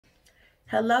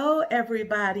Hello,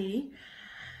 everybody.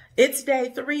 It's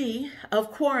day 3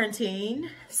 of quarantine.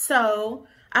 So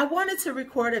I wanted to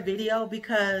record a video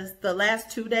because the last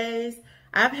 2 days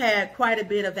I've had quite a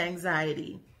bit of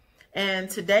anxiety. And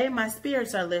today my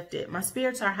spirits are lifted. My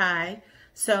spirits are high.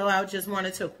 So I just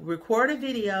wanted to record a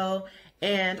video.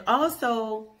 And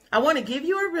also I want to give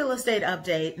you a real estate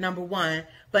update, number 1.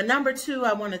 But number 2,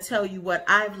 I want to tell you what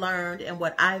I've learned and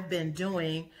what I've been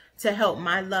doing to help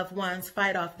my loved ones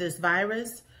fight off this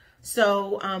virus.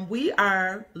 So we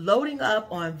are loading up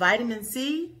on vitamin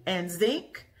C and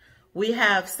zinc. We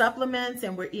have supplements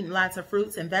and we're eating lots of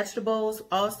fruits and vegetables.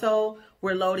 Also,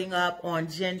 we're loading up on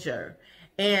ginger.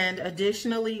 And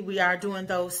additionally, we are doing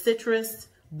those citrus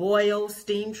boil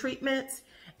steam treatments.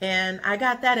 And I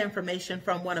got that information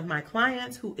from one of my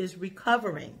clients who is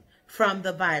recovering from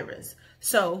the virus.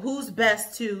 So who's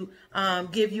best to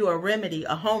give you a remedy,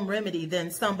 a home remedy, than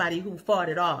somebody who fought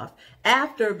it off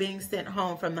after being sent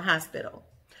home from the hospital?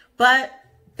 But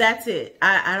that's it.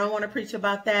 I don't want to preach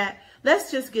about that. Let's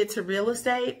just get to real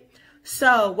estate.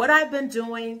 So what I've been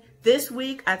doing this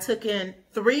week, I took in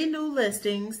 3 new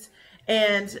listings.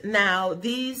 And now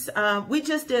these, we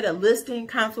just did a listing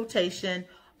consultation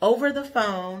over the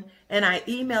phone, and I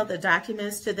emailed the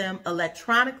documents to them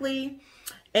electronically.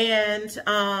 And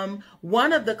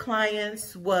one of the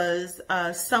clients was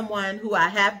someone who I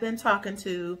have been talking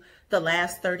to the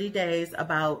last 30 days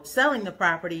about selling the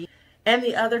property. And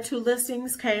the other 2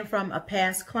 listings came from a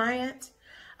past client.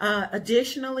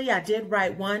 Additionally, I did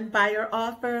write 1 buyer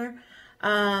offer.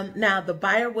 Now, the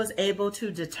buyer was able to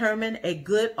determine a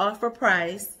good offer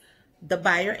price, the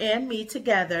buyer and me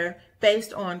together,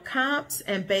 based on comps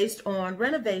and based on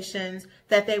renovations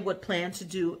that they would plan to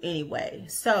do anyway.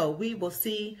 So we will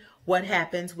see what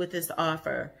happens with this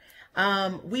offer.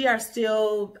 I'm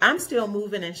still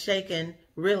moving and shaking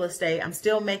real estate. I'm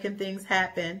still making things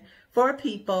happen for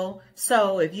people.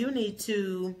 So if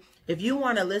you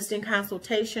want a listing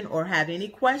consultation or have any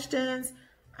questions,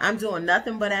 I'm doing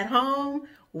nothing but at home,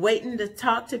 waiting to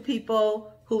talk to people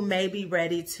who may be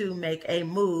ready to make a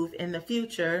move in the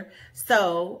future.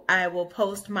 So I will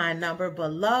post my number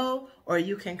below, or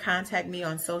you can contact me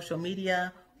on social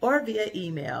media or via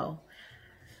email.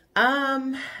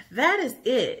 That is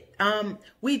it.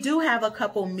 We do have a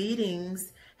couple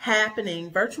meetings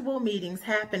happening, virtual meetings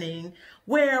happening,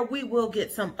 where we will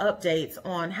get some updates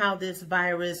on how this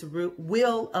virus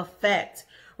will affect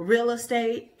real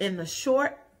estate in the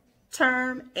short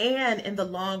term and in the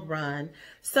long run.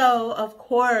 So of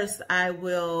course I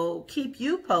will keep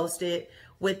you posted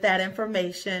with that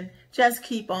information. Just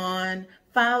keep on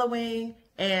following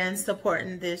and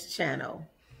supporting this channel.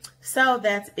 So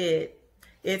that's it.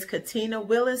 It's Katina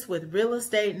Willis with Real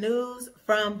Estate News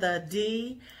from the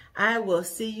D. I will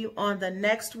see you on the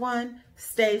next one.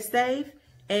 Stay safe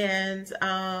and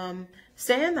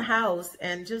stay in the house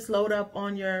and just load up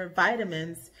on your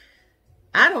vitamins.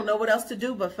 I don't know what else to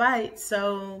do but fight,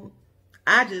 so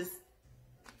I just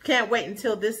can't wait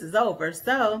until this is over.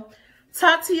 So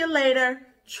talk to you later.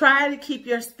 Try to keep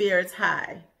your spirits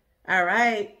high. All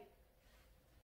right.